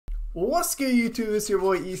What's good, YouTube? It's your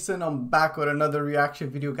boy Easton. I'm back with another reaction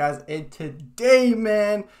video, guys. And today,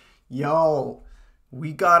 man,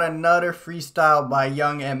 we got another freestyle by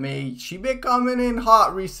Young M.A. She been coming in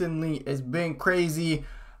hot recently. It's been crazy.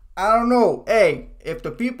 I don't know. Hey, if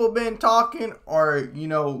the people been talking or,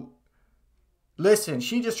 listen,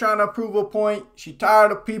 she just trying to prove a point. She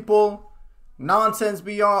tired of people. Nonsense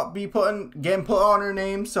getting put on her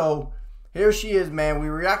name. So here she is, man. We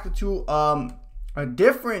reacted to a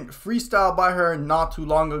different freestyle by her not too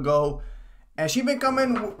long ago, and she been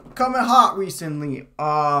coming hot recently.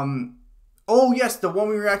 Oh yes, the one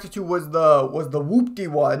we reacted to was the whoopty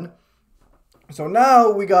one. So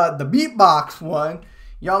now we got the beatbox one.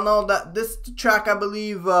 Y'all know that this track, I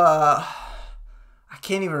believe, I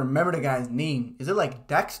can't even remember the guy's name. Is it like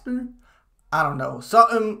Dexter? I don't know.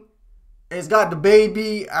 Something. It's got the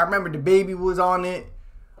baby. I remember the baby was on it.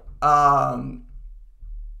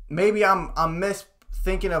 Maybe I'm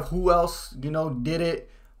thinking of who else, did it.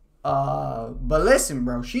 But listen,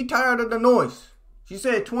 bro, she tired of the noise. She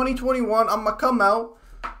said 2021, I'm gonna come out.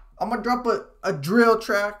 I'm gonna drop a drill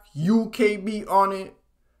track, UK beat on it.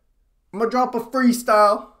 I'm gonna drop a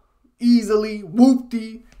freestyle, easily,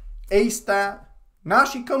 whoopty, A-stat. Now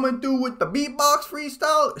she coming through with the beatbox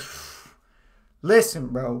freestyle. Listen,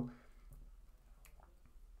 bro.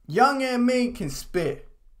 Young M.A. can spit.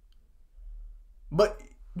 But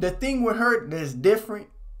the thing with her that's different,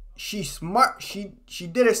 she's smart. She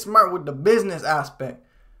did it smart with the business aspect.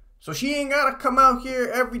 So she ain't gotta come out here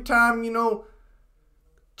every time,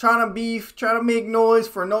 trying to beef, trying to make noise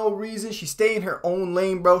for no reason. She stay in her own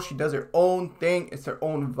lane, bro. She does her own thing. It's her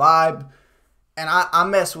own vibe. And I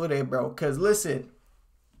mess with it, bro. Cause listen,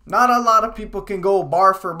 not a lot of people can go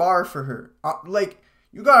bar for her.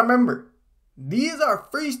 You gotta remember, these are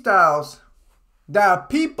freestyles that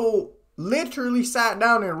people literally sat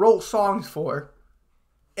down and wrote songs for,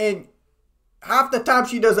 and half the time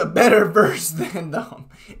she does a better verse than them.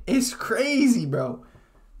 It's crazy, bro.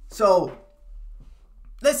 So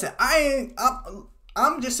listen,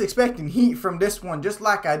 I'm just expecting heat from this one, just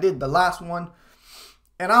like I did the last one,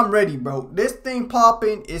 and I'm ready, bro. This thing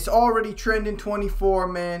popping. It's already trending 24,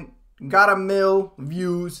 man. Got 1 million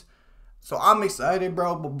views. So I'm excited,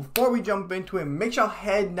 bro. But before we jump into it, make sure y'all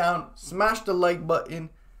head down, smash the like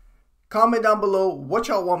button. Comment down below what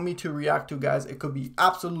y'all want me to react to, guys. It could be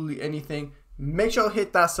absolutely anything. Make sure you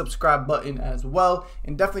hit that subscribe button as well.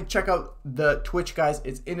 And definitely check out the Twitch, guys.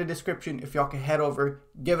 It's in the description. If y'all can head over,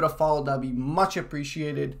 give it a follow. That'd be much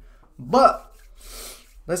appreciated. But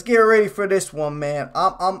let's get ready for this one, man.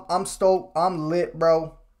 I'm stoked. I'm lit,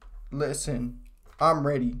 bro. Listen, I'm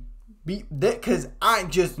ready. Because I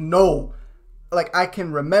just know, I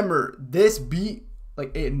can remember this beat,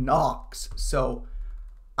 it knocks. So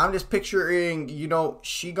I'm just picturing,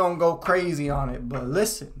 she gonna go crazy on it. But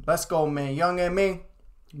listen, let's go, man. Young M.A.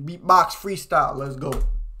 Beatbox Freestyle. Let's go.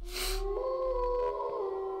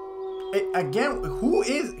 Again, who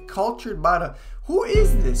is cultured by the... Who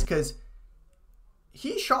is this? Because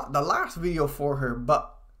he shot the last video for her.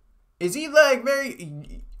 But is he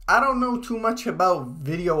very... I don't know too much about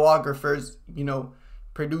videographers,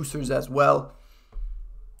 producers as well.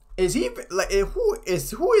 Is he... who is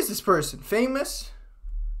this person? Famous?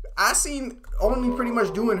 I seen only pretty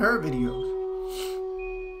much doing her videos.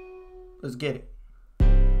 Let's get it.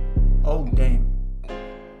 Oh damn.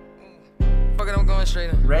 Fuck it, I'm going straight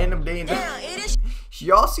in. Random day in the...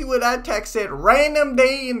 Y'all see what that text said? Random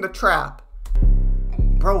day in the trap.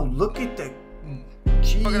 Bro, look at the...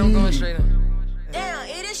 Jeez. Fuck it, I'm going straight in. Damn,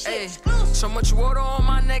 it is shit exclusive. So much water on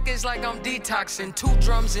my neck is like I'm detoxing. 2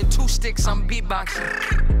 drums and 2 sticks, I'm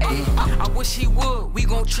beatboxing. Hey, I wish he would. We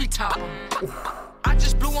gon' treetop him. I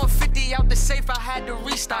just blew 150 out the safe, I had to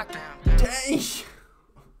restock them. Dang.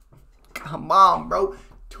 Come on, bro.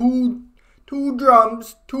 Two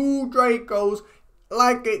drums, 2 Dracos,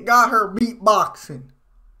 like it got her beatboxing.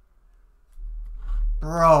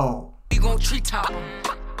 Bro. We gon' treetop him.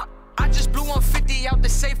 I just blew 150 out the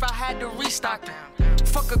safe, I had to restock them.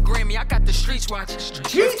 Fuck a Grammy, I got the streets watching.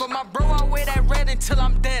 For my bro, I wear that red until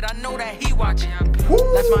I'm dead. I know that he watching.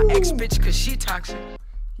 That's my ex bitch, cause she toxic.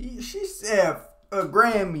 She said a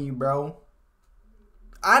Grammy, bro.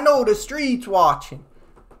 I know the streets watching,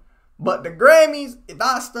 but the Grammys,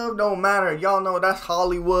 that stuff don't matter. Y'all know that's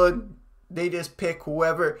Hollywood. They just pick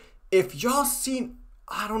whoever. If y'all seen,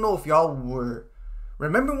 I don't know if y'all were,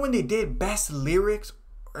 remember when they did best lyrics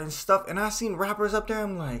and stuff, and I seen rappers up there,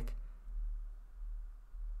 I'm like,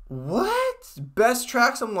 what? Best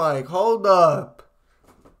tracks? I'm like, hold up.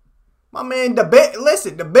 My man,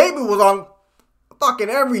 listen, the baby was on fucking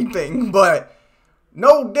everything, but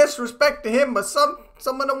no disrespect to him, but some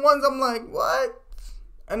of the ones I'm like, what?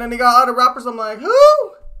 And then they got other rappers. I'm like,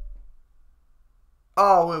 who?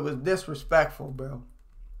 Oh, it was disrespectful, bro.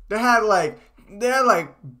 They didn't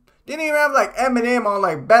even have like Eminem on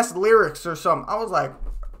like best lyrics or something. I was like,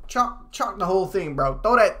 chalk the whole thing, bro.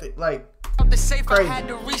 Throw that like the safe, crazy. I had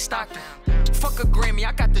to restock it. Fuck a Grammy,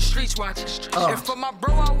 I got the streets watching. And for my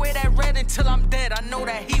bro, I wear that red until I'm dead. I know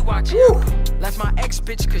that he watching. Left my ex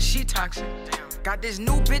bitch cause she toxic. Got this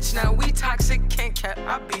new bitch, now we toxic. Can't cap,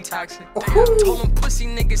 I be toxic. Told them pussy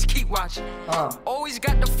niggas keep watching. Always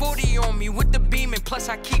got the 40 on me with the beam, and plus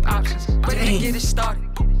I keep options. Ready to get it started.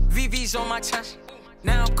 VV's on my chest.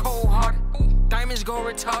 Now I'm cold hearted. Diamonds go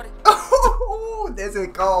retarded. This is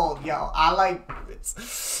cold, yo. I like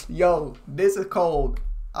this. Yo, this is cold.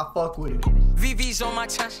 I fuck with it. VV's on my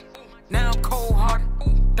chest. Now I'm cold hearted.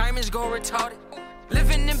 Diamonds go retarded.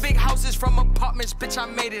 Living in big houses from apartments, bitch, I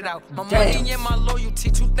made it out. My money and my loyalty,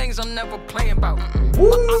 two things I'm never playing about.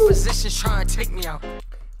 My opposition's trying to take me out.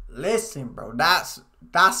 Listen, bro, that's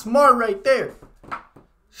smart right there.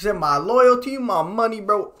 She said my loyalty, my money,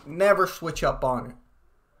 bro, never switch up on it.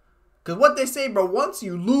 Cause what they say, bro, once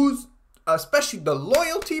you lose, especially the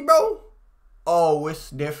loyalty, bro, oh, it's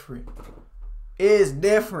different. It's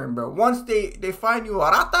different, bro. Once they find you a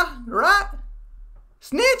rata, right?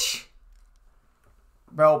 Snitch.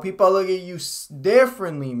 Bro, people look at you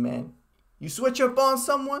differently, man. You switch up on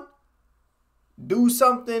someone, do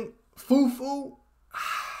something foo-foo,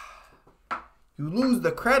 you lose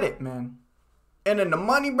the credit, man. And then the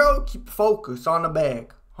money, bro, keep focus on the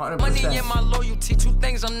bag. 100%. Money and my loyalty, two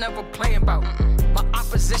things I'm never playing about. My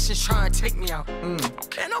opposition's trying to take me out. And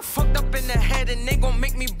I'm fucked up in the head and they gon'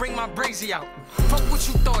 make me bring my brazy out. Fuck what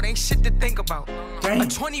you thought, ain't shit to think about. A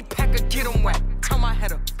 20 pack of get 'em whack. Tell my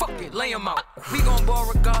head up, fuck it, lay 'em out. We gon'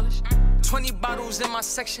 ball regardless. 20 bottles in my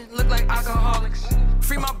section, look like alcoholics.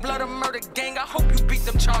 Free my blood of murder gang, I hope you beat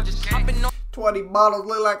them charges. I've been on 20 bottles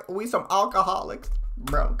look like we some alcoholics.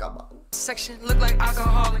 Bro, come on. Section look like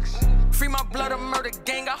alcoholics. Free my blood of murder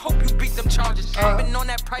gang, I hope you beat them charges. I've been on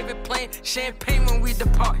that private plane, champagne when we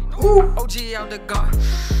depart. OG out the guard.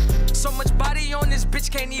 So much body on this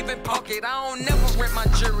bitch, can't even park it. I don't never rent my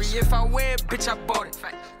jewelry. If I wear it, bitch, I bought it.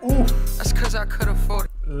 That's cause I could afford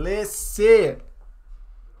it. Listen.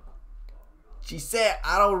 She said,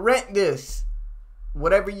 I don't rent this.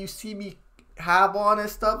 Whatever you see me have on and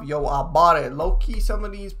stuff, yo, I bought it. Low key, some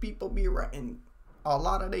of these people be renting a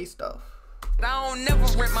lot of their stuff. I don't never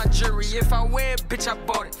rent my jewelry. If I wear it, bitch, I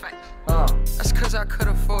bought it. That's cause I could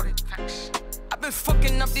afford it. I've been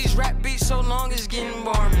fucking up these rap beats so long it's getting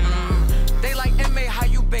boring. They like, MA, how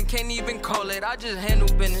you been? Can't even call it. I just handle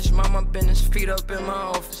business, mind my business, feet up in my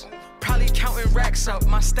office. Probably counting racks up.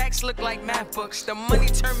 My stacks look like math books. The money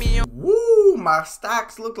turn me on. Woo, my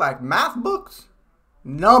stacks look like math books.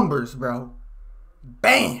 Numbers, bro.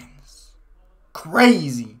 Bands.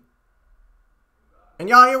 Crazy. And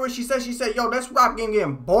y'all hear what she said? She said, yo, this rap game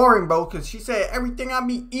getting boring, bro. Because she said everything I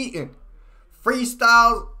be eating.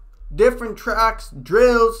 Freestyles, different tracks,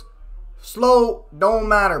 drills, slow, don't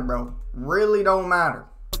matter, bro. Really don't matter.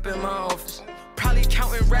 Up in my office. Probably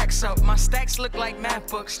counting racks up. My stacks look like math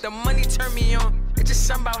books. The money turn me on. It's just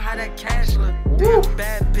something about how that cash look. Damn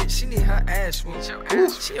bad bitch, she need her ass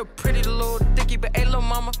whooped. She a pretty little dicky, but hey, little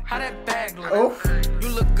mama, how that bag look? You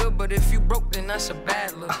look good, but if you broke, then that's a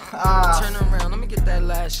bad look. Turn around, let me get that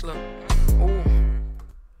last look. Ooh.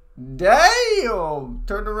 Damn!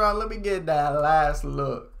 Turn around, let me get that last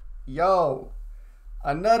look. Yo,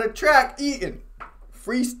 another track eating.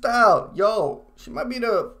 Freestyle. Yo, she might be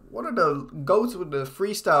one of the goats with the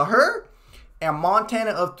freestyle. Her and Montana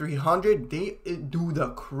of 300, they do the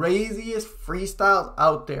craziest freestyles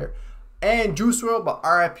out there. And Juice WRLD, but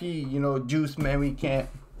RIP, you know, Juice, man, we can't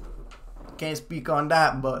speak on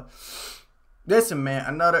that. But listen, man,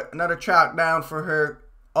 another track down for her.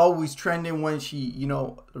 Always trending when she, you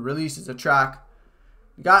know, releases a track.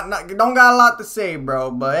 Don't got a lot to say, bro,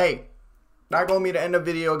 but hey, that gonna be the end of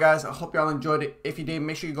the video, guys. I hope y'all enjoyed it. If you did,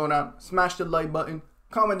 make sure you go down, smash the like button.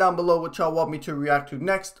 Comment down below what y'all want me to react to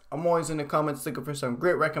next. I'm always in the comments looking for some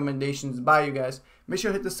great recommendations by you guys. Make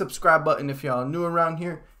sure to hit the subscribe button if y'all new around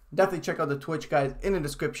here. Definitely check out the Twitch, guys, in the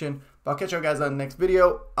description. But I'll catch y'all guys on the next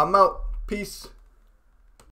video. I'm out. Peace.